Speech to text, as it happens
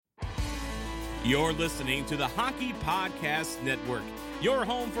You're listening to the Hockey Podcast Network, your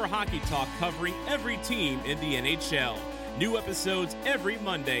home for hockey talk covering every team in the NHL. New episodes every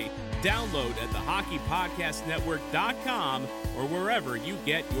Monday. Download at thehockeypodcastnetwork.com or wherever you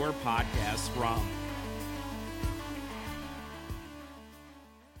get your podcasts from.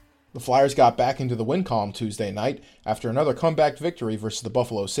 The Flyers got back into the win column Tuesday night after another comeback victory versus the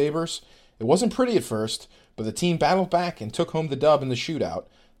Buffalo Sabres. It wasn't pretty at first, but the team battled back and took home the dub in the shootout.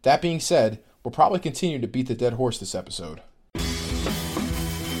 That being said, we'll probably continue to beat the dead horse this episode. Carry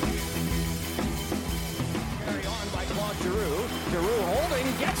on by Claude Giroux. Giroux holding,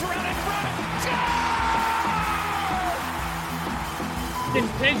 gets around in front.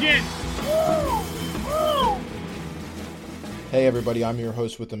 Pigeon. Hey everybody, I'm your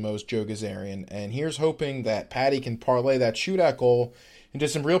host with the most, Joe Gazarian, and here's hoping that Patty can parlay that shootout goal into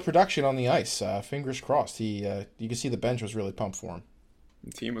some real production on the ice. Fingers crossed. You can see the bench was really pumped for him.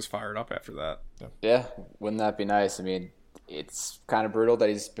 The team was fired up after that. Yeah, wouldn't that be nice? I mean, it's kind of brutal that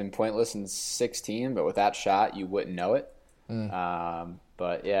he's been pointless in 16, but with that shot, you wouldn't know it.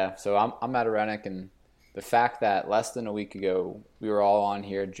 But yeah, so I'm Matt Arenik, and the fact that less than a week ago, we were all on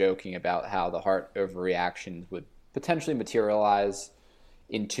here joking about how the Hart overreaction would potentially materialize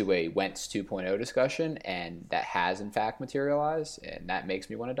into a Wentz 2.0 discussion, and that has in fact materialized, and that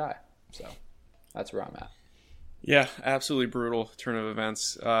makes me want to die. So that's where I'm at. Yeah, absolutely brutal turn of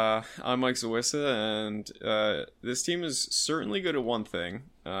events. I'm Mike Zawissa, and this team is certainly good at one thing,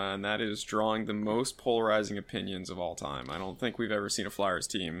 and that is drawing the most polarizing opinions of all time. I don't think we've ever seen a Flyers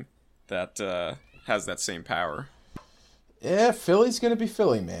team that has that same power. Yeah, Philly's going to be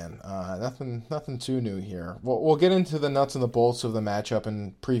Philly, man. Nothing too new here. We'll get into the nuts and the bolts of the matchup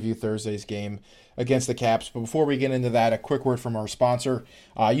and preview Thursday's game against the Caps. But before we get into that, a quick word from our sponsor.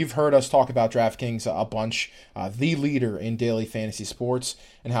 You've heard us talk about DraftKings a bunch, the leader in daily fantasy sports,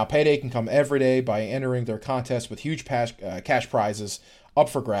 and how payday can come every day by entering their contest with huge cash prizes up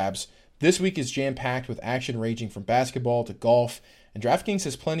for grabs. This week is jam-packed with action ranging from basketball to golf, and DraftKings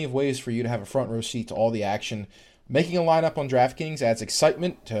has plenty of ways for you to have a front row seat to all the action. Making a lineup on DraftKings adds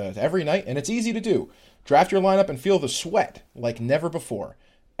excitement to every night, and it's easy to do. Draft your lineup and feel the sweat like never before.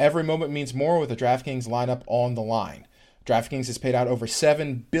 Every moment means more with a DraftKings lineup on the line. DraftKings has paid out over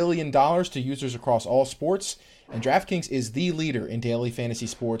 $7 billion to users across all sports, and DraftKings is the leader in daily fantasy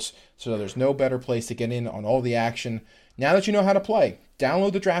sports, so there's no better place to get in on all the action. Now that you know how to play,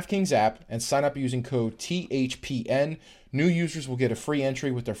 download the DraftKings app and sign up using code THPN. New users will get a free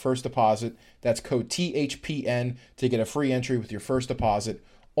entry with their first deposit. That's code THPN to get a free entry with your first deposit.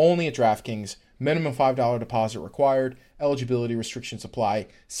 Only at DraftKings. Minimum $5 deposit required. Eligibility restrictions apply.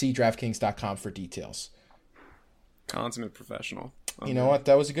 See DraftKings.com for details. Consummate professional. You know what?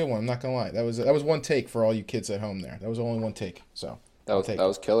 That was a good one. I'm not going to lie. That was one take for all you kids at home there. That was only one take. So that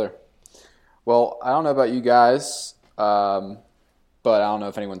was killer. Well, I don't know about you guys, but I don't know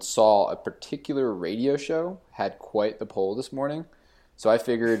if anyone saw a particular radio show had quite the poll this morning. So I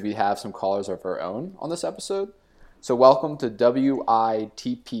figured we'd have some callers of our own on this episode. So welcome to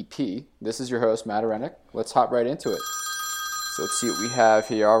WITPP. This is your host, Matt Arenik. Let's hop right into it. So let's see what we have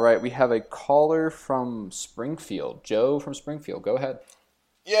here. All right, we have a caller from Springfield. Joe from Springfield. Go ahead.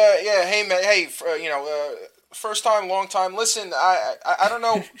 Yeah. Hey, man. Hey, first time, long time. Listen, I don't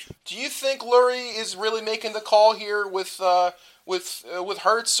know. Do you think Lurie is really making the call here with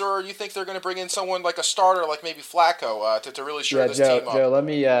Hurts, or do you think they're going to bring in someone like a starter, like maybe Flacco, to really shore this team up? Joe, let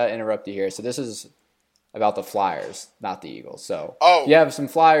me interrupt you here. So this is about the Flyers, not the Eagles. So if you have some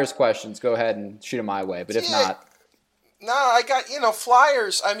Flyers questions, go ahead and shoot them my way. But if not... No, I got,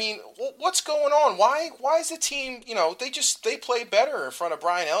 Flyers. I mean, what's going on? Why is the team, they play better in front of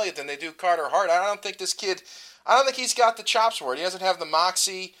Brian Elliott than they do Carter Hart. I don't think he's got the chops for it. He doesn't have the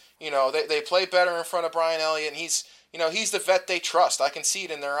moxie. They play better in front of Brian Elliott, and he's the vet they trust. I can see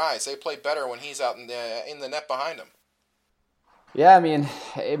it in their eyes. They play better when he's out in the net behind them. Yeah, I mean,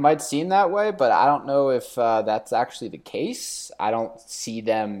 it might seem that way, but I don't know if that's actually the case. I don't see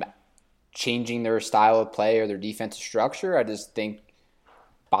them changing their style of play or their defensive structure. I just think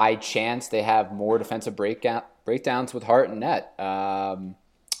by chance they have more defensive breakdowns with Hart and net.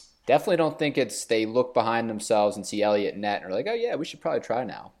 Definitely don't think they look behind themselves and see Elliott and net and are like, oh yeah, we should probably try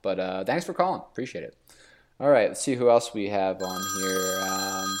now. But thanks for calling. Appreciate it. All right, let's see who else we have on here.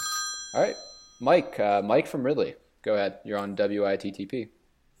 All right, Mike from Ridley. Go ahead. You're on WITTP.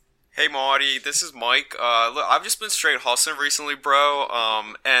 Hey Marty, this is Mike. Look, I've just been straight hustling recently, bro.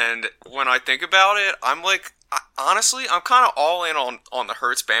 And when I think about it, I'm like, honestly, I'm kind of all in on the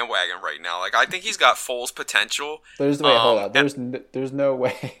Hurts bandwagon right now. Like, I think he's got Foles potential. Hold on. There's no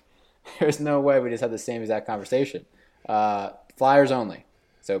way. There's no way we just had the same exact conversation. Flyers only.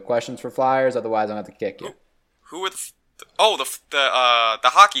 So questions for Flyers, otherwise I'm going to have to kick you. Who are the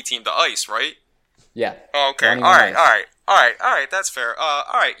hockey team, the Ice, right? Yeah. Oh, okay. All right. That's fair. All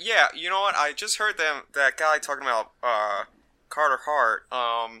right. Yeah. You know what? I just heard that guy talking about Carter Hart.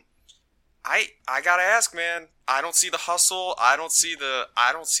 I gotta ask, man. I don't see the hustle. I don't see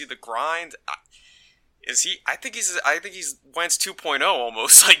the grind. Is he? I think he's Wentz 2.0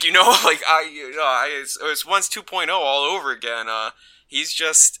 almost. Like, you know, like it's Wentz 2.0 all over again. He's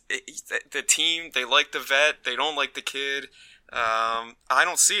just the team. They like the vet. They don't like the kid. I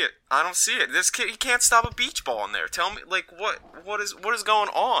don't see it. This kid, he can't stop a beach ball in there. Tell me, like, what is going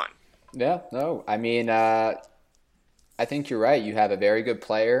on? Yeah, no. I mean, I think you're right. You have a very good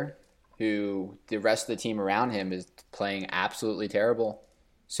player who the rest of the team around him is playing absolutely terrible.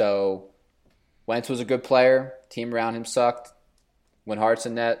 So Wentz was a good player. Team around him sucked. When Hart's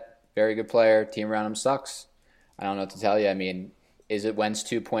in net, very good player. Team around him sucks. I don't know what to tell you. I mean, is it Wentz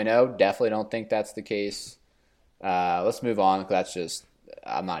 2.0? Definitely don't think that's the case. Let's move on. That's just,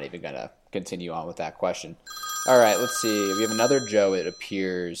 I'm not even going to continue on with that question. All right, let's see. We have another Joe, it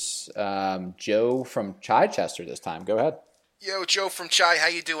appears. Joe from Chichester this time. Go ahead. Yo, Joe from Chai, how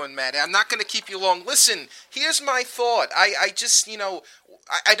you doing, man? I'm not going to keep you long. Listen, here's my thought. I just,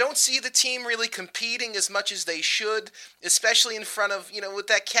 I don't see the team really competing as much as they should, especially in front of, with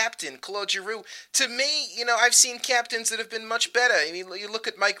that captain, Claude Giroux. To me, I've seen captains that have been much better. I mean, you look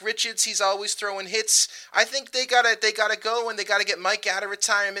at Mike Richards, he's always throwing hits. I think they gotta go, and they gotta get Mike out of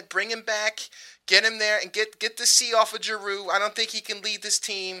retirement, bring him back, get him there, and get the C off of Giroux. I don't think he can lead this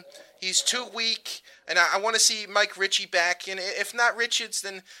team. He's too weak, and I want to see Mike Ritchie back. And if not Richards,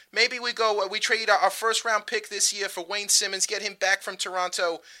 then maybe we trade our first-round pick this year for Wayne Simmons, get him back from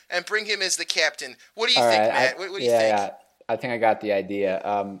Toronto, and bring him as the captain. What do you think, Matt? What do you think? Yeah, I think I got the idea.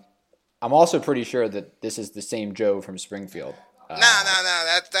 I'm also pretty sure that this is the same Joe from Springfield. No.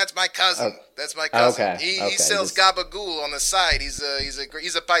 That's my cousin. That's my cousin. Okay. He sells gabagool on the side. He's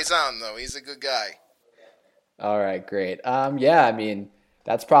a paisan though. He's a good guy. All right, great. Yeah, I mean,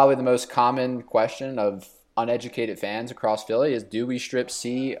 that's probably the most common question of uneducated fans across Philly is, do we strip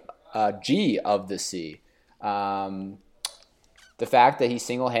G of the C? The fact that he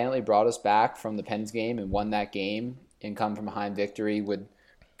single-handedly brought us back from the Pens game and won that game and come from behind victory would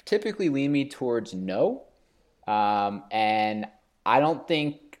typically lean me towards no. And I don't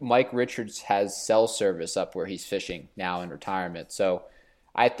think Mike Richards has cell service up where he's fishing now in retirement. So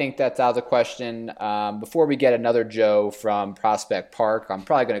I think that's out of the question. Before we get another Joe from Prospect Park, I'm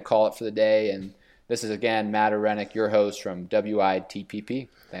probably going to call it for the day. And this is, again, Matt Arenik, your host from WITPP.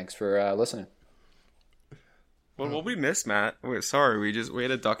 Thanks for listening. Well, we missed Matt. Sorry, we had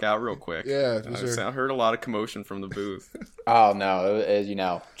to duck out real quick. Yeah, I heard a lot of commotion from the booth. Oh, no, it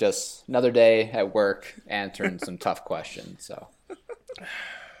was, just another day at work answering some tough questions. So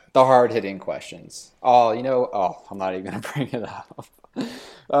the hard-hitting questions. I'm not even going to bring it up.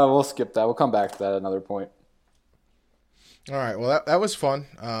 We'll skip that. We'll come back to that at another point. All right. Well, that was fun.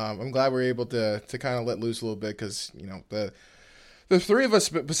 I'm glad we were able to kind of let loose a little bit because, the three of us,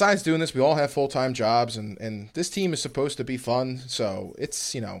 besides doing this, we all have full-time jobs, and this team is supposed to be fun. So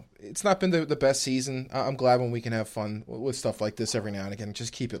it's not been the best season. I'm glad when we can have fun with stuff like this every now and again.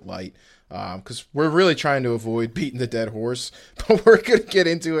 Just keep it light because we're really trying to avoid beating the dead horse. But we're going to get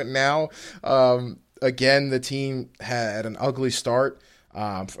into it now. Again, the team had an ugly start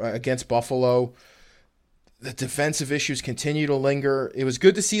against Buffalo. The defensive issues continue to linger. It was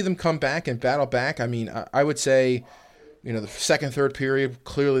good to see them come back and battle back. I mean, I would say, the second, third period,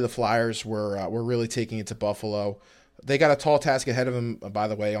 clearly the Flyers were really taking it to Buffalo. They got a tall task ahead of them, by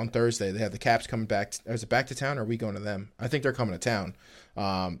the way, on Thursday. They have the Caps coming back. Is it back to town, or are we going to them? I think they're coming to town.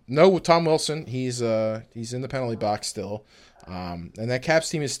 No, Tom Wilson, he's in the penalty box still. And that Caps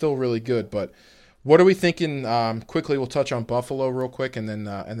team is still really good. But what are we thinking? Quickly, we'll touch on Buffalo real quick, and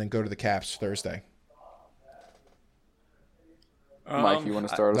then go to the Caps Thursday. Mike, you want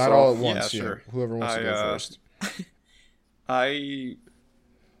to start us off? Not all at once. Yeah, sure. Whoever wants to go first. I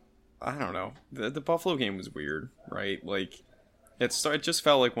don't know. The Buffalo game was weird, right? Like, it just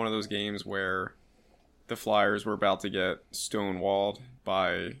felt like one of those games where the Flyers were about to get stonewalled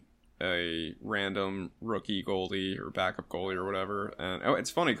by a random rookie goalie or backup goalie or whatever. And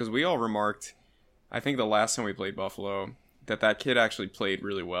it's funny because we all remarked, I think the last time we played Buffalo, that kid actually played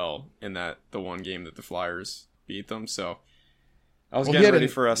really well in the one game that the Flyers beat them. So I was getting ready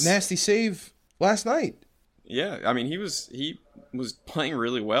for us. Nasty save last night. Yeah, I mean he was playing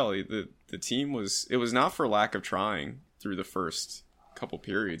really well. The team was not for lack of trying through the first couple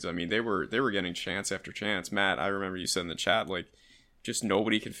periods. I mean they were getting chance after chance. Matt, I remember you said in the chat, like, just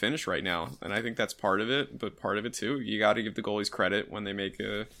nobody can finish right now. And I think that's part of it, but part of it too, you got to give the goalies credit when they make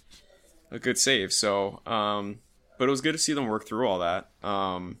a good save. So, but it was good to see them work through all that.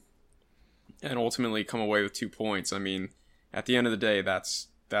 And ultimately come away with 2 points. I mean, at the end of the day, that's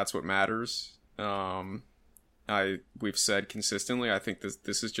what matters. We've said consistently, I think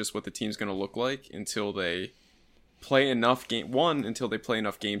this is just what the team's going to look like until they play enough until they play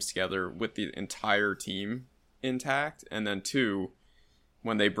enough games together with the entire team intact, and then 2,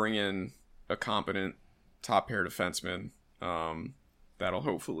 when they bring in a competent top pair defenseman, that'll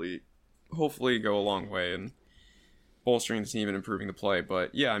hopefully go a long way in bolstering the team and improving the play.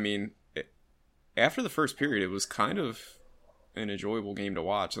 But yeah, I mean, after the first period, it was kind of an enjoyable game to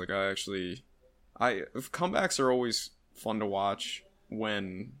watch. Like comebacks are always fun to watch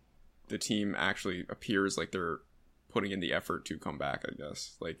when the team actually appears like they're putting in the effort to come back, I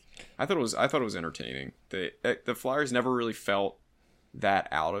guess. Like I thought it was entertaining. The Flyers never really felt that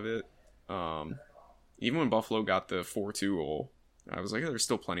out of it. Even when Buffalo got the 4-2 goal, I was like, there's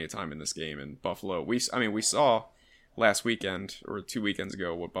still plenty of time in this game. And Buffalo, we saw last weekend or 2 weekends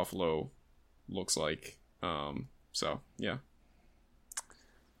ago what Buffalo looks like. So yeah.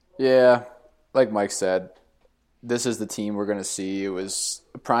 Yeah, like Mike said, this is the team we're going to see. It was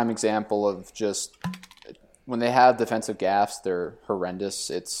a prime example of just when they have defensive gaffes, they're horrendous.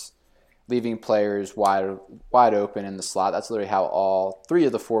 It's leaving players wide open in the slot. That's literally how all 3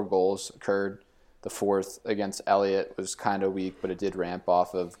 of the 4 goals occurred. The 4th against Elliott was kind of weak, but it did ramp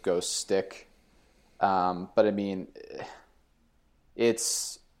off of Ghost's stick. But I mean,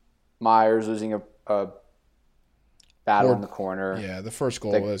 it's Myers losing a battle in the corner. Yeah, the first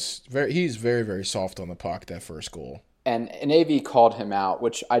goal was he's very, very soft on the puck, that first goal. And AV called him out,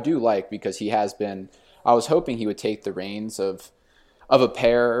 which I do like because he has been. I was hoping he would take the reins of a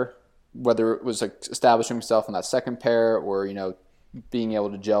pair, whether it was like establishing himself in that second pair or, being able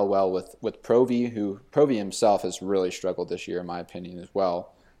to gel well with Provy, who Provy himself has really struggled this year, in my opinion, as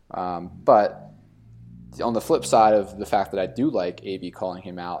well. But on the flip side of the fact that I do like AV calling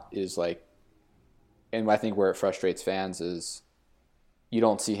him out is like, and I think where it frustrates fans is you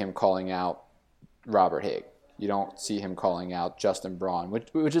don't see him calling out Robert Hagg. You don't see him calling out Justin Braun,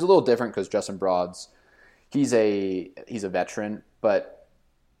 which is a little different because Justin Braun's he's a veteran, but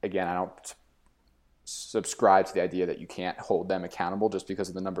again, I don't subscribe to the idea that you can't hold them accountable just because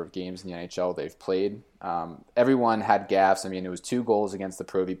of the number of games in the NHL they've played. Everyone had gaffes. I mean, it was 2 goals against the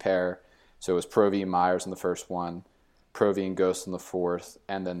Provy pair, so it was Provy and Myers in the first one, Provy and Ghost in the 4th,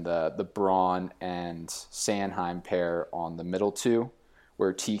 and then the Braun and Sanheim pair on the middle 2,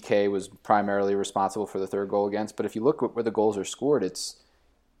 where TK was primarily responsible for the 3rd goal against. But if you look at where the goals are scored,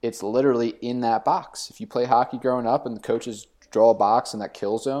 it's literally in that box. If you play hockey growing up and the coaches draw a box in that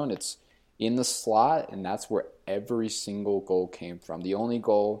kill zone, it's in the slot, and that's where every single goal came from. The only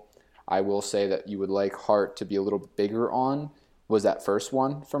goal I will say that you would like Hart to be a little bigger on was that first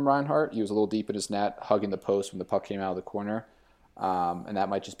one from Reinhart. He was a little deep in his net, hugging the post when the puck came out of the corner, and that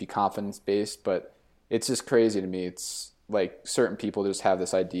might just be confidence-based, but it's just crazy to me. It's like certain people just have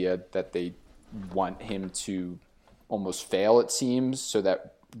this idea that they want him to almost fail, it seems, so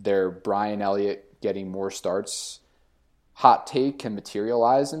that their Brian Elliott getting more starts hot take can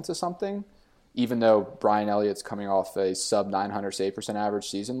materialize into something, even though Brian Elliott's coming off a sub-900 save percent average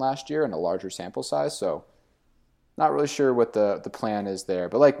season last year and a larger sample size. So not really sure what the plan is there.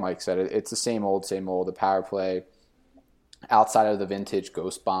 But like Mike said, it's the same old. The power play outside of the vintage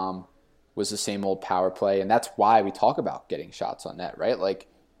Ghost Bomb was the same old power play. And that's why we talk about getting shots on net, right? Like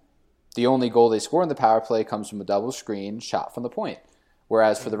the only goal they score in the power play comes from a double screen shot from the point.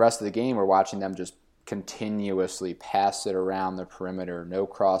 Whereas for the rest of the game, we're watching them just continuously pass it around the perimeter, no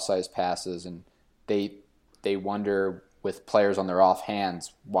cross-ice passes, and they wonder with players on their off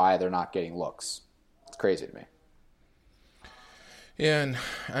hands why they're not getting looks. It's crazy to me. Yeah, and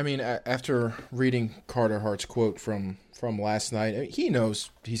I mean, after reading Carter Hart's quote from last night, he knows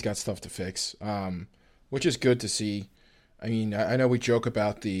he's got stuff to fix, which is good to see. I mean, I know we joke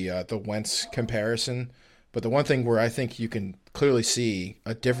about the Wentz comparison, but the one thing where I think you can clearly see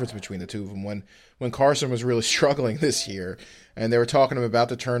a difference between the two of them, when Carson was really struggling this year and they were talking to him about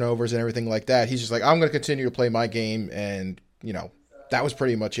the turnovers and everything like that, he's just like, I'm going to continue to play my game, and, that was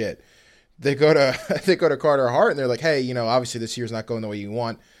pretty much it. They go to Carter Hart and they're like, hey, obviously this year's not going the way you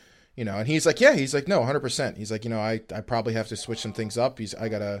want, and he's like, no, 100%. He's like, I probably have to switch some things up. I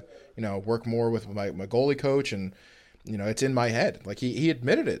got to, work more with my goalie coach, and, it's in my head. Like he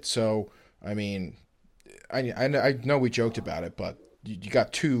admitted it. So, I mean, I know we joked about it, but you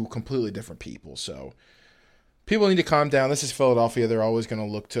got 2 completely different people. So people need to calm down. This is Philadelphia. They're always going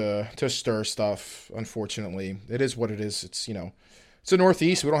to look to stir stuff. Unfortunately, it is what it is. It's, it's the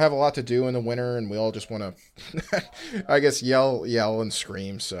Northeast. We don't have a lot to do in the winter, and we all just want to, I guess, yell and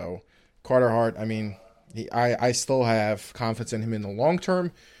scream. So Carter Hart, I mean, I still have confidence in him in the long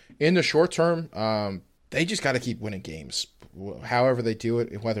term. In the short term, they just got to keep winning games, however they do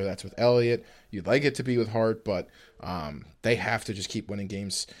it, whether that's with Elliott. You'd like it to be with Hart, but they have to just keep winning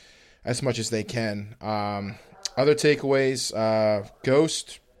games as much as they can. Other takeaways,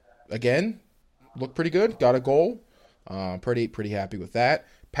 Ghost, again, looked pretty good, got a goal. Pretty happy with that.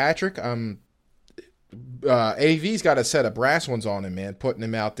 Patrick, AV's got a set of brass ones on him, man, putting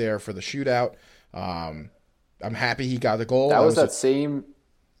him out there for the shootout. I'm happy he got the goal. That was the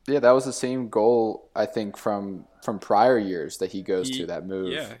same goal, I think, from prior years that he goes to that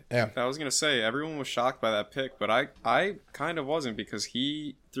move. Yeah. I was gonna say everyone was shocked by that pick, but I kind of wasn't, because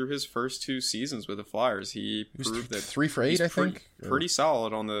he, through his first 2 seasons with the Flyers, he proved that 3 for 8, I think, pretty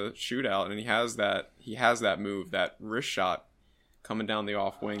solid on the shootout, and he has that move, that wrist shot coming down the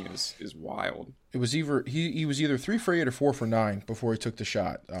off wing is wild. It was either he was either 3 for 8 or 4 for 9 before he took the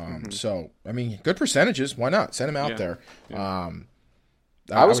shot. So I mean, good percentages. Why not send him out there? Yeah.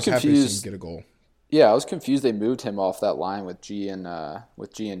 I was confused. happy to see him get a goal. Yeah, I was confused. They moved him off that line with G and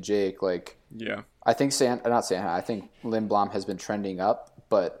Jake. Like, yeah, I think I think Lindblom has been trending up,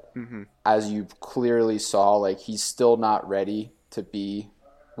 but as you clearly saw, like, he's still not ready to be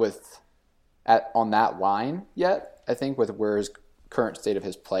on that line yet. I think with where his current state of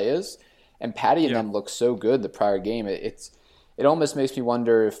his play is, and Patty and them looked so good the prior game. It almost makes me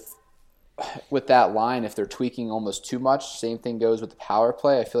wonder if, with that line, if they're tweaking almost too much. Same thing goes with the power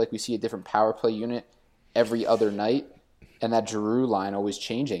play. I feel like we see a different power play unit every other night, and that Giroux line always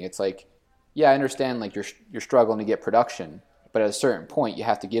changing. It's like, yeah, I understand, like, you're struggling to get production, but at a certain point you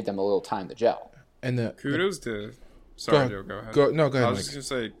have to give them a little time to gel. And kudos to sorry, Joe, go ahead. Go ahead. I was just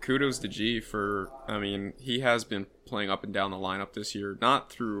gonna say kudos to G for, I mean, he has been playing up and down the lineup this year,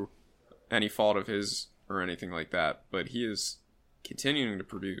 not through any fault of his or anything like that, but he is continuing to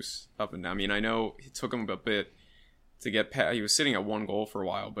produce up and down. I mean, I know it took him a bit to get past. He was sitting at 1 goal for a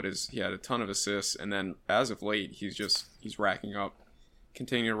while, but he had a ton of assists, and then as of late, he's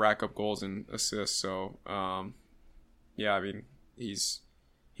continuing to rack up goals and assists. So, yeah, I mean, he's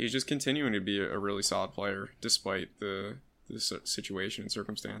just continuing to be a really solid player despite the situation and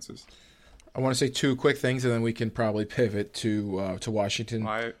circumstances. I want to say 2 quick things, and then we can probably pivot to Washington.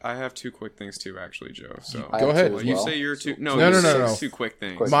 I have 2 quick things too, actually, Joe. So go ahead. Well, you say your 2. No. 2 quick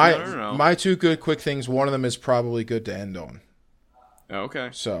things. My 2 good quick things. One of them is probably good to end on. Okay.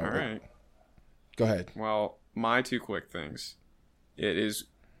 So, all right. Go ahead. Well, my 2 quick things.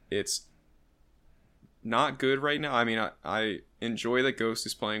 It's not good right now. I mean, I enjoy that Ghost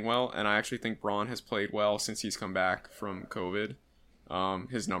is playing well, and I actually think Braun has played well since he's come back from COVID.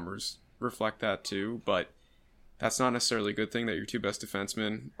 His numbers reflect that too, but that's not necessarily a good thing that your 2 best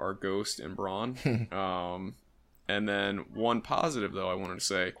defensemen are Ghost and Braun. And then one positive, though, I wanted to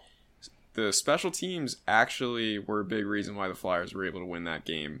say, the special teams actually were a big reason why the Flyers were able to win that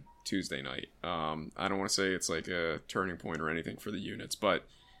game Tuesday night. I don't want to say it's like a turning point or anything for the units, but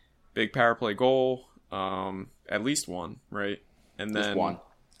big power play goal, at least one, right? And then just one.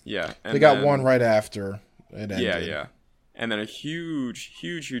 Yeah. And they got one right after it ended. Yeah. And then a huge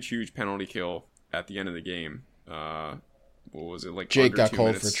penalty kill at the end of the game. What was it, like? Jake got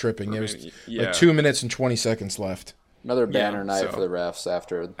called for tripping. It was like 2 minutes and 20 seconds left. Another banner night for the refs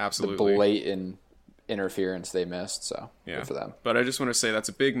after the blatant interference they missed. So good for them. But I just want to say that's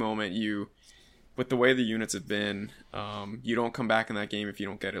a big moment. With the way the units have been, you don't come back in that game if you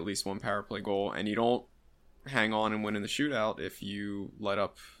don't get at least one power play goal, and you don't hang on and win in the shootout if you let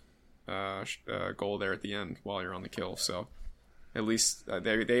up a goal there at the end while you're on the kill. So at least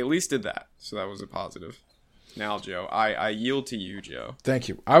they at least did that. So that was a positive. Now, Joe, I yield to you, Joe. Thank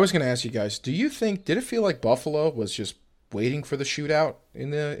you. I was going to ask you guys, did it feel like Buffalo was just waiting for the shootout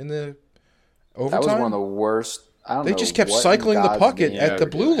in the overtime? That was one of the worst. They just kept cycling the puck at the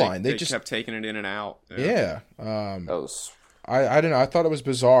blue line. They just kept taking it in and out. Yeah. That was... I don't know. I thought it was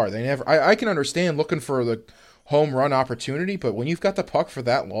bizarre. They never. I can understand looking for the home run opportunity, but when you've got the puck for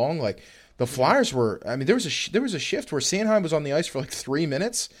that long, like the Flyers were. I mean, there was a shift where Sanheim was on the ice for like 3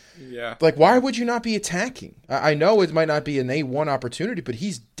 minutes. Yeah. Like, why would you not be attacking? I know it might not be an A1 opportunity, but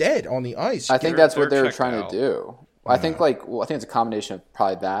he's dead on the ice. I think that's what they were trying to do. I think it's a combination of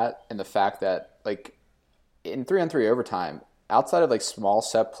probably that and the fact that, like, in 3-on-3 overtime, outside of like small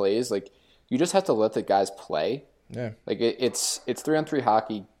set plays, like, you just have to let the guys play. Yeah. Like, it's 3-on-3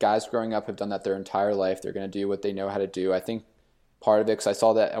 hockey. Guys growing up have done that their entire life. They're going to do what they know how to do. I think part of it, because I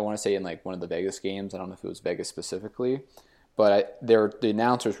saw that, I want to say in like one of the Vegas games, I don't know if it was Vegas specifically, But the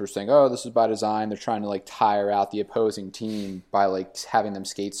announcers were saying, "Oh, this is by design. They're trying to like tire out the opposing team by like having them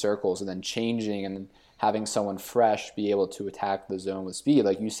skate circles and then changing and having someone fresh be able to attack the zone with speed."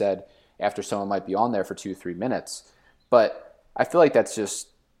 Like you said, after someone might be on there for 2-3 minutes. But I feel like that's just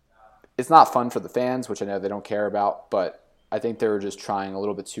it's not fun for the fans, which I know they don't care about. But I think they were just trying a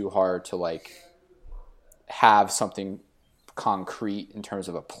little bit too hard to like have something concrete in terms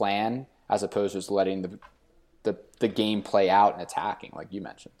of a plan, as opposed to just letting the game play out and attacking, like you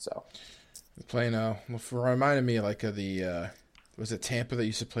mentioned. So playing reminded me like of the was it Tampa that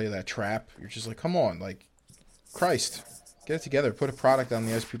used to play that trap? You're just like, come on, like Christ, get it together, put a product on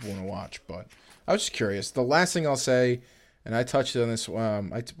the ice people want to watch. But I was just curious. The last thing I'll say, and I touched on this when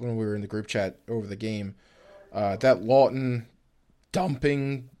we were in the group chat over the game, that Lawton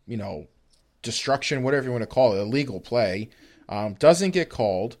dumping, destruction, whatever you want to call it, illegal play, doesn't get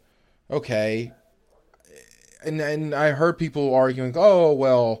called. Okay. And I heard people arguing, oh,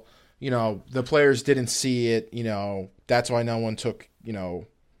 well, the players didn't see it, that's why no one took,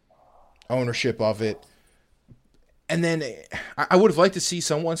 ownership of it. And then I would have liked to see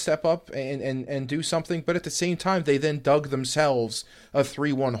someone step up and do something, but at the same time, they then dug themselves a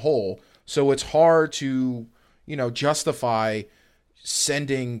 3-1 hole. So it's hard to, justify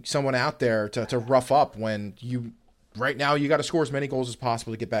sending someone out there to rough up when right now you got to score as many goals as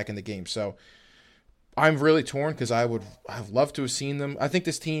possible to get back in the game. So I'm really torn because I've loved to have seen them. I think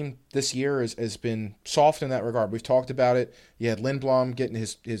this team this year has been soft in that regard. We've talked about it. You had Lindblom getting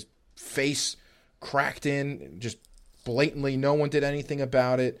his face cracked in, just blatantly. No one did anything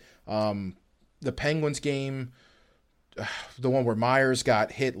about it. The Penguins game, the one where Myers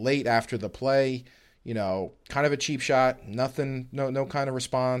got hit late after the play, kind of a cheap shot, nothing, no kind of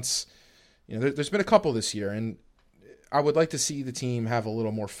response. There's been a couple this year, and I would like to see the team have a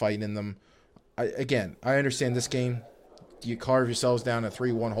little more fight in them. I understand this game, you carve yourselves down a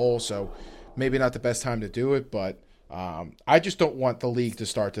 3-1 hole, so maybe not the best time to do it, but I just don't want the league to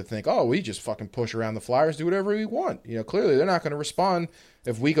start to think, oh, we just fucking push around the Flyers, do whatever we want. Clearly they're not going to respond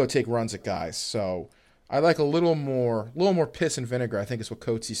if we go take runs at guys. So I like a little more piss and vinegar, I think is what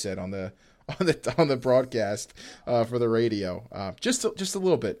Coatsy said on the broadcast for the radio. Just a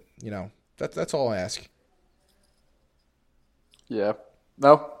little bit, that's all I ask. Yeah.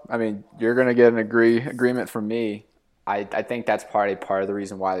 No, I mean, you're going to get an agreement from me. I think that's part of the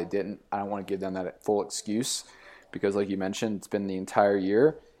reason why they didn't. I don't want to give them that full excuse because, like you mentioned, it's been the entire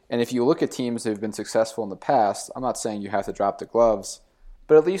year. And if you look at teams that have been successful in the past, I'm not saying you have to drop the gloves,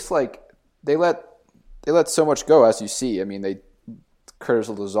 but at least like they let so much go, as you see. I mean, Curtis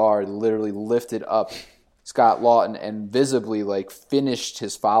Lazar literally lifted up Scott Lawton and visibly like finished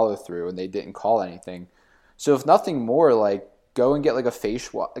his follow through, and they didn't call anything. So if nothing more, like, go and get like a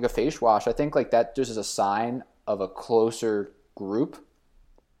face wash. I think like that just is a sign of a closer group.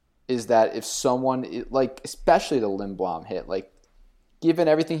 Is that if someone like, especially the Lindblom hit, like, given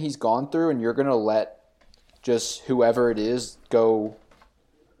everything he's gone through, and you're gonna let just whoever it is go.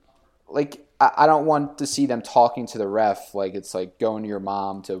 Like, I don't want to see them talking to the ref like it's like going to your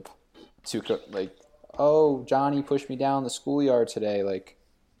mom to like, oh, Johnny pushed me down the schoolyard today. Like,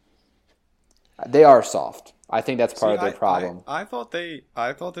 they are soft. I think that's part of their problem. I thought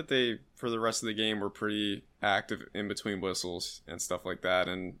that they for the rest of the game were pretty active in between whistles and stuff like that,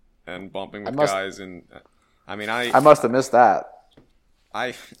 and bumping with guys. And I mean, I must have missed that.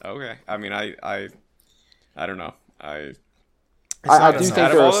 Okay. I mean, I don't know. I do think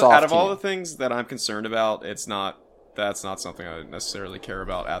they're a soft out of team. all the things that I'm concerned about, that's not something I necessarily care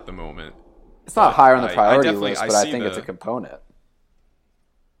about at the moment. It's not higher on the priority list, but I think it's a component.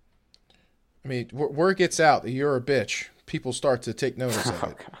 I mean, word gets out that you're a bitch. People start to take notice of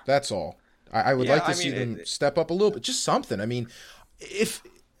it. That's all. I would like to see them step up a little bit, just something. I mean, if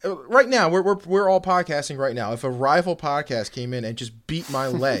right now we're all podcasting right now. If a rival podcast came in and just beat my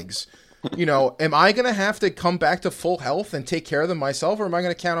legs, am I going to have to come back to full health and take care of them myself, or am I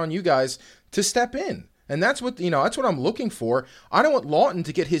going to count on you guys to step in? And that's what that's what I'm looking for. I don't want Lawton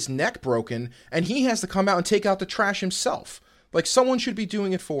to get his neck broken and he has to come out and take out the trash himself. Like, someone should be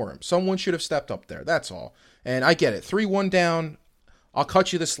doing it for him. Someone should have stepped up there. That's all. And I get it. 3-1 down, I'll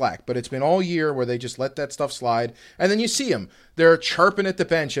cut you the slack. But it's been all year where they just let that stuff slide. And then you see them. They're chirping at the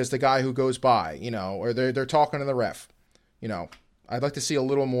bench as the guy who goes by, or they're talking to the ref. I'd like to see a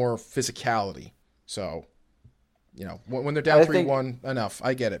little more physicality. So, when they're down 3-1, enough.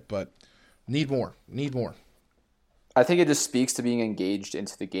 I get it. But need more. I think it just speaks to being engaged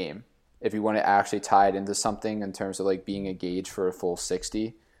into the game. If you want to actually tie it into something in terms of like being engaged for a full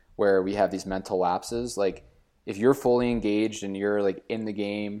 60, where we have these mental lapses, like if you're fully engaged and you're like in the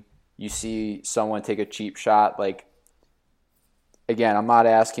game, you see someone take a cheap shot, like again, I'm not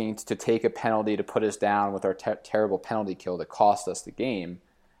asking to take a penalty to put us down with our terrible penalty kill that cost us the game.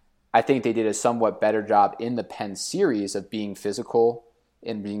 I think they did a somewhat better job in the Penn series of being physical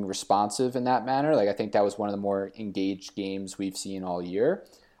and being responsive in that manner. Like, I think that was one of the more engaged games we've seen all year.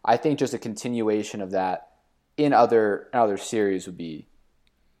 I think just a continuation of that in other series would be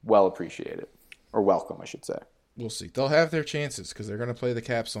well appreciated, or welcome, I should say. We'll see. They'll have their chances because they're going to play the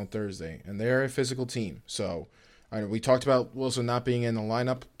Caps on Thursday, and they're a physical team. So we talked about Wilson not being in the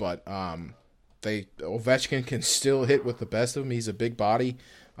lineup, but Ovechkin can still hit with the best of them. He's a big body.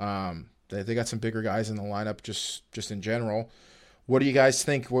 They got some bigger guys in the lineup just in general. What do you guys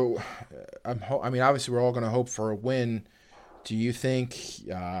think? Obviously we're all going to hope for a win. Do you think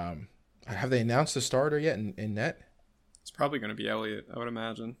have they announced the starter yet in net? It's probably going to be Elliott, I would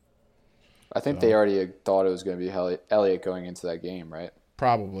imagine. I think they already thought it was going to be Elliott going into that game, right?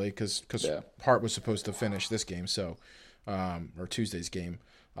 Probably because Hart was supposed to finish this game, so or Tuesday's game.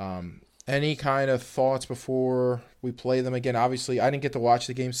 Any kind of thoughts before we play them again? Obviously, I didn't get to watch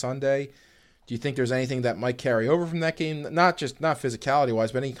the game Sunday. Do you think there's anything that might carry over from that game? Not physicality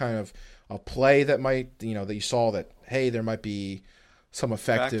wise, but any kind of a play that might, that you saw that, hey, there might be some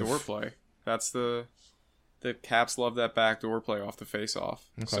effective backdoor play. That's the Caps love that backdoor play off the face-off.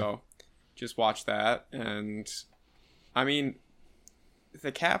 Okay. So just watch that, and I mean,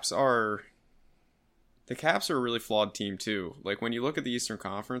 the Caps are a really flawed team too. Like, when you look at the Eastern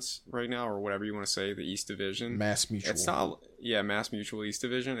Conference right now, or whatever you want to say, the East Division, Mass Mutual. It's not, Mass Mutual East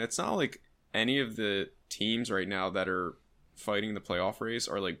Division. It's not like any of the teams right now that are fighting the playoff race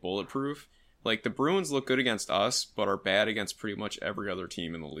are like bulletproof. Like, the Bruins look good against us, but are bad against pretty much every other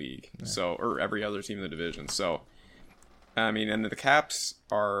team in the league. Yeah. So, or every other team in the division. So, I mean, and the Caps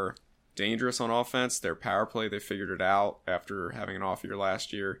are dangerous on offense. Their power play, they figured it out after having an off year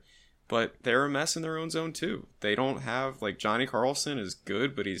last year. But they're a mess in their own zone too. They don't have, like, Johnny Carlson is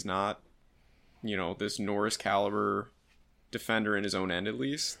good, but he's not, this Norris caliber defender in his own end, at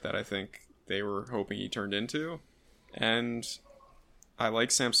least, that I think they were hoping he turned into. And I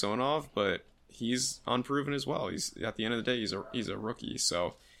like Samsonov, but he's unproven as well. He's, at the end of the day, he's a rookie.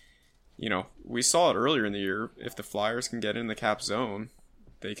 So, we saw it earlier in the year. If the Flyers can get in the Cap zone,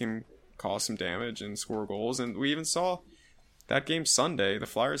 they can cause some damage and score goals. And we even saw that game Sunday, the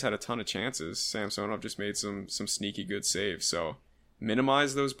Flyers had a ton of chances. Samsonov just made some sneaky good saves. So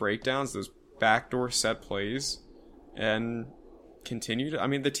minimize those breakdowns, those backdoor set plays, and continue to... I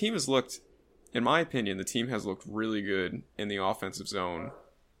mean, the team has looked... In my opinion, the team has looked really good in the offensive zone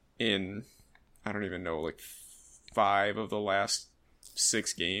in, I don't even know, like 5 of the last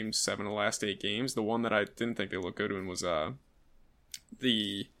 6 games, 7 of the last 8 games. The one that I didn't think they looked good in was that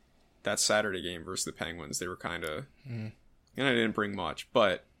Saturday game versus the Penguins. They were kind of... And I didn't bring much.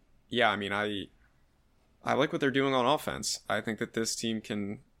 But, yeah, I mean, I like what they're doing on offense. I think that this team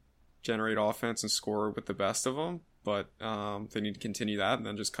can generate offense and score with the best of them. But they need to continue that and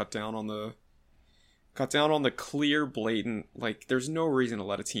then just cut down on the clear, blatant... Like, there's no reason to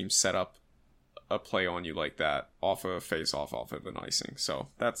let a team set up a play on you like that off a face-off, off of an icing. So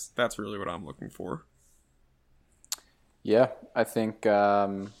that's really what I'm looking for. Yeah, I think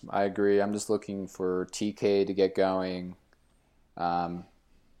I agree. I'm just looking for TK to get going.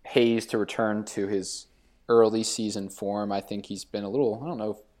 Hayes to return to his early season form. I think he's been a little, I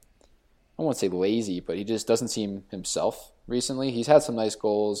don't want to say lazy, but he just doesn't seem himself recently. He's had some nice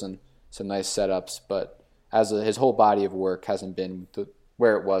goals and some nice setups, but his whole body of work hasn't been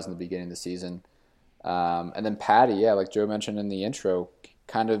where it was in the beginning of the season. And then Patty, like Joe mentioned in the intro,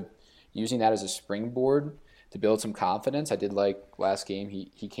 kind of using that as a springboard to build some confidence. I did like last game.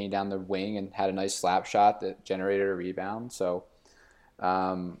 He came down the wing and had a nice slap shot that generated a rebound. So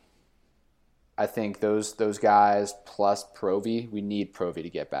I think those guys plus Provy, we need Provy to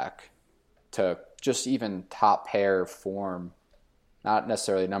get back to just even top pair form. Not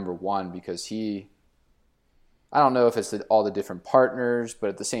necessarily number one, because I don't know if it's all the different partners, but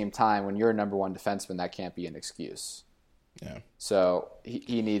at the same time, when you're a number one defenseman, that can't be an excuse. Yeah. So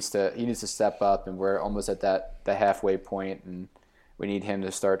he needs to step up, and we're almost at the halfway point, and we need him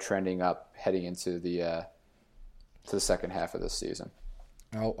to start trending up heading into the second half of this season.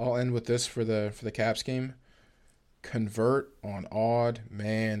 I'll end with this for the Caps game. Convert on odd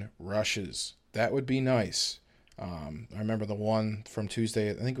man rushes. That would be nice. I remember the one from Tuesday.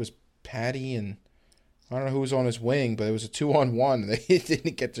 I think it was Patty, and I don't know who was on his wing, but it was a 2-on-1. They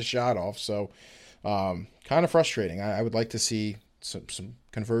didn't get the shot off, so kind of frustrating. I would like to see some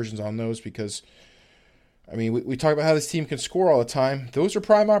conversions on those because, I mean, we talk about how this team can score all the time. Those are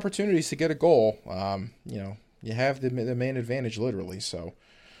prime opportunities to get a goal. You have the man advantage literally, so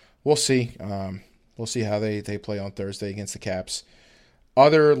we'll see. We'll We'll see how they play on Thursday against the Caps.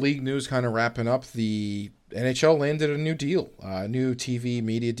 Other league news kind of wrapping up, the NHL landed a new deal, a new TV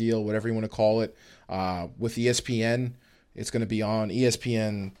media deal, whatever you want to call it, with ESPN. It's going to be on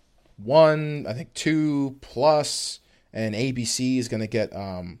ESPN 1, I think 2 plus, and ABC is going to get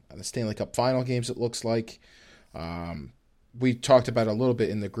the Stanley Cup final games, it looks like. We talked about it a little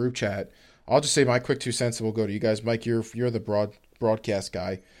bit in the group chat. I'll just say my quick 2 cents and we'll go to you guys. Mike, you're the broadcast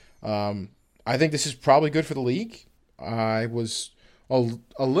guy. I think this is probably good for the league. I was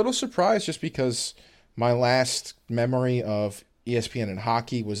a little surprised just because my last memory of ESPN and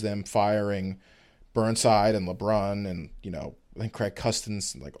hockey was them firing Burnside and LeBrun and, I think Craig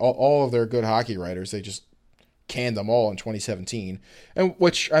Custance, like all of their good hockey writers. They just canned them all in 2017. And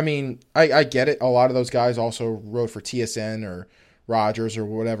which, I get it. A lot of those guys also wrote for TSN or Rogers or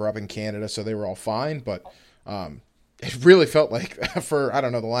whatever up in Canada, so they were all fine. But it really felt like for,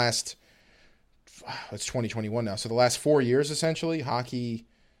 the last, it's 2021 now. So the last 4 years, essentially, hockey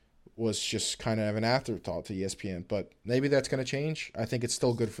was just kind of an afterthought to ESPN. But maybe that's going to change. I think it's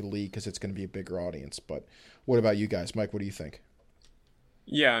still good for the league because it's going to be a bigger audience. But what about you guys? Mike, what do you think?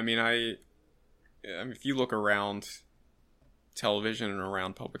 Yeah, if you look around television and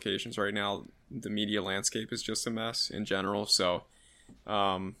around publications right now, the media landscape is just a mess in general. So,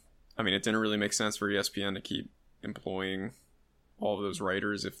 it didn't really make sense for ESPN to keep employing all of those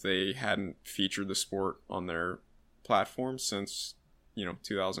writers if they hadn't featured the sport on their platform since,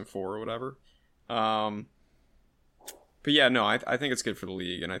 2004 or whatever. But yeah, no, I think it's good for the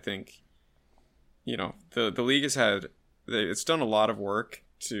league. And I think, the league has it's done a lot of work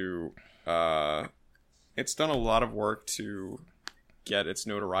to get its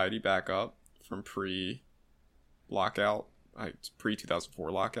notoriety back up from pre-lockout,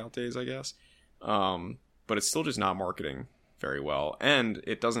 pre-2004 lockout days, I guess. But it's still just not marketing very well. And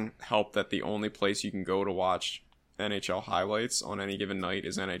it doesn't help that the only place you can go to watch NHL highlights on any given night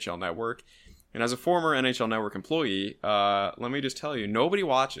is NHL Network. And as a former NHL Network employee, let me just tell you, nobody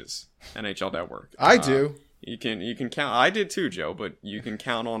watches NHL Network. I do. You can count. I did too, Joe, but you can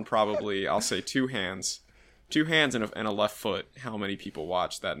count on probably, I'll say two hands and a left foot how many people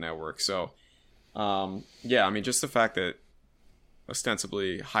watch that network. So, just the fact that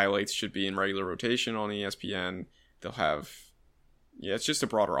ostensibly highlights should be in regular rotation on ESPN, they'll have, it's just a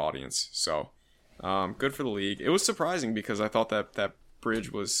broader audience. So, good for the league. It was surprising because I thought that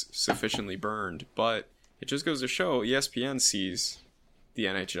bridge was sufficiently burned, but it just goes to show ESPN sees the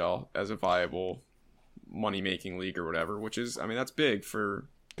NHL as a viable money-making league or whatever, which is, that's big for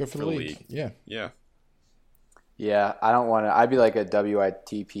the league. Yeah. Yeah, I don't want to. I'd be like a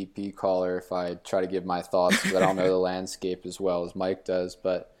WITPP caller if I try to give my thoughts because I don't know the landscape as well as Mike does.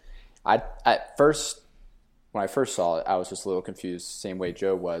 But when I first saw it, I was just a little confused, same way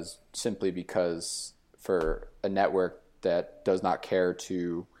Joe was, simply because for a network that does not care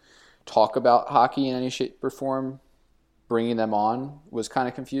to talk about hockey in any shape or form, bringing them on was kind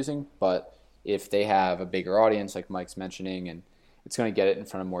of confusing. But if they have a bigger audience, like Mike's mentioning, and it's going to get it in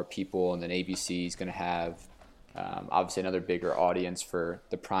front of more people, and then ABC is going to have obviously another bigger audience for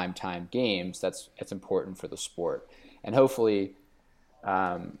the primetime games, that's important for the sport. And hopefully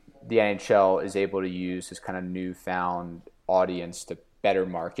the NHL is able to use this kind of newfound audience to better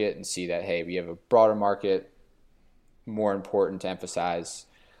market and see that, hey, we have a broader market, more important to emphasize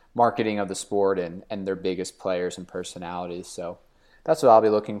marketing of the sport and their biggest players and personalities. So that's what I'll be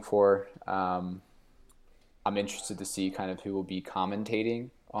looking for. I'm interested to see kind of who will be commentating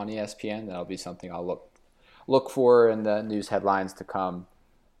on ESPN. That'll be something I'll look for in the news headlines to come.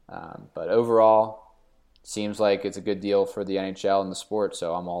 But overall, seems like it's a good deal for the NHL and the sport,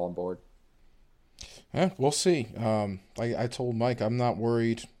 so I'm all on board. Yeah, we'll see. I told Mike I'm not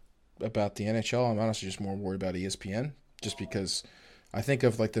worried about the NHL. I'm honestly just more worried about ESPN, just because I think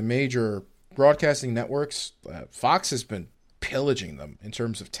of like the major broadcasting networks. Fox has been pillaging them in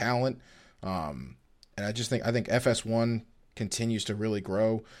terms of talent, and I think FS1 continues to really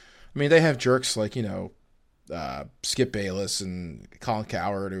grow. They have jerks like Skip Bayless and Colin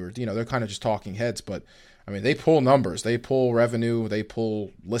Cowherd, or they're kind of just talking heads, but they pull numbers, they pull revenue, they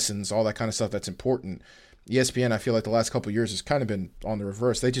pull listens, all that kind of stuff that's important. ESPN, I feel like the last couple of years has kind of been on the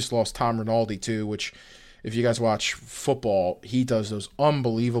reverse. They just lost Tom Rinaldi too, which if you guys watch football, he does those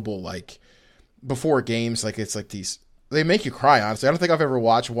unbelievable, like before games, like it's like these, they make you cry, honestly. I don't think I've ever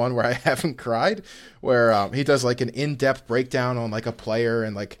watched one where I haven't cried, where he does like an in-depth breakdown on like a player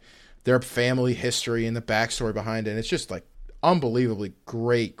and like their family history and the backstory behind it. And it's just like unbelievably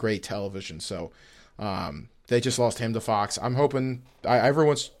great television. So they just lost him to Fox. I'm hoping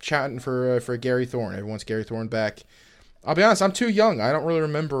everyone's chatting for Gary Thorne. Everyone wants Gary Thorne back. I'll be honest, I'm too young. I don't really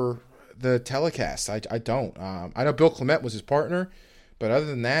remember the telecast. I don't. I know Bill Clement was his partner, but other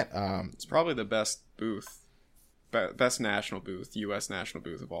than that, it's probably the best booth, best national booth, U.S. national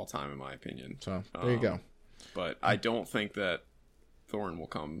booth of all time, in my opinion. So there you go. But I don't think that Thorne will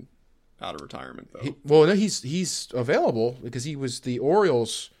come out of retirement, though. No, he's available because he was the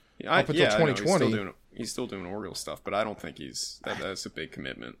Orioles up until 2020. He's still doing Orioles stuff, but I don't think that's a big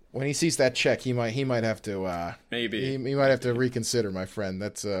commitment. When he sees that check, he might have to maybe he might have to reconsider, my friend.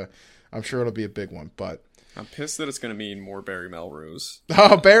 That's I'm sure it'll be a big one, but I'm pissed that it's going to mean more Barry Melrose.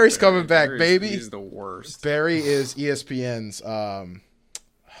 Oh, Barry's coming back, baby. He's the worst. Barry is ESPN's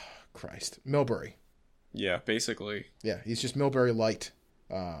Milbury. Yeah, basically. Yeah, he's just Milbury light.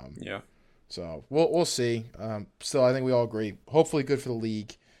 Yeah. So we'll see. Still, I think we all agree. Hopefully, good for the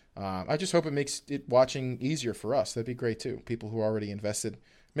league. I just hope it makes it watching easier for us. That'd be great too. People who are already invested,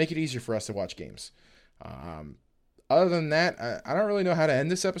 make it easier for us to watch games. Other than that, I don't really know how to end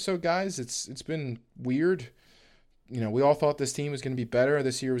this episode, guys. It's been weird. You know, we all thought this team was going to be better.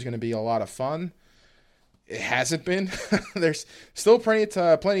 This year was going to be a lot of fun. It hasn't been. There's still plenty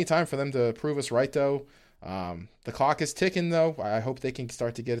of time for them to prove us right, though. The clock is ticking, though. I hope they can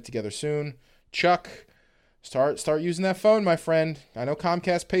start to get it together soon. Chuck, start using that phone, my friend. I know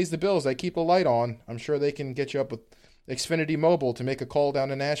Comcast pays the bills. They keep the light on. I'm sure they can get you up with Xfinity Mobile to make a call down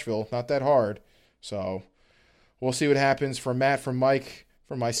to Nashville. Not that hard. So we'll see what happens. From Matt, from Mike,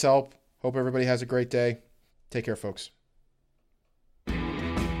 from myself, hope everybody has a great day. Take care, folks.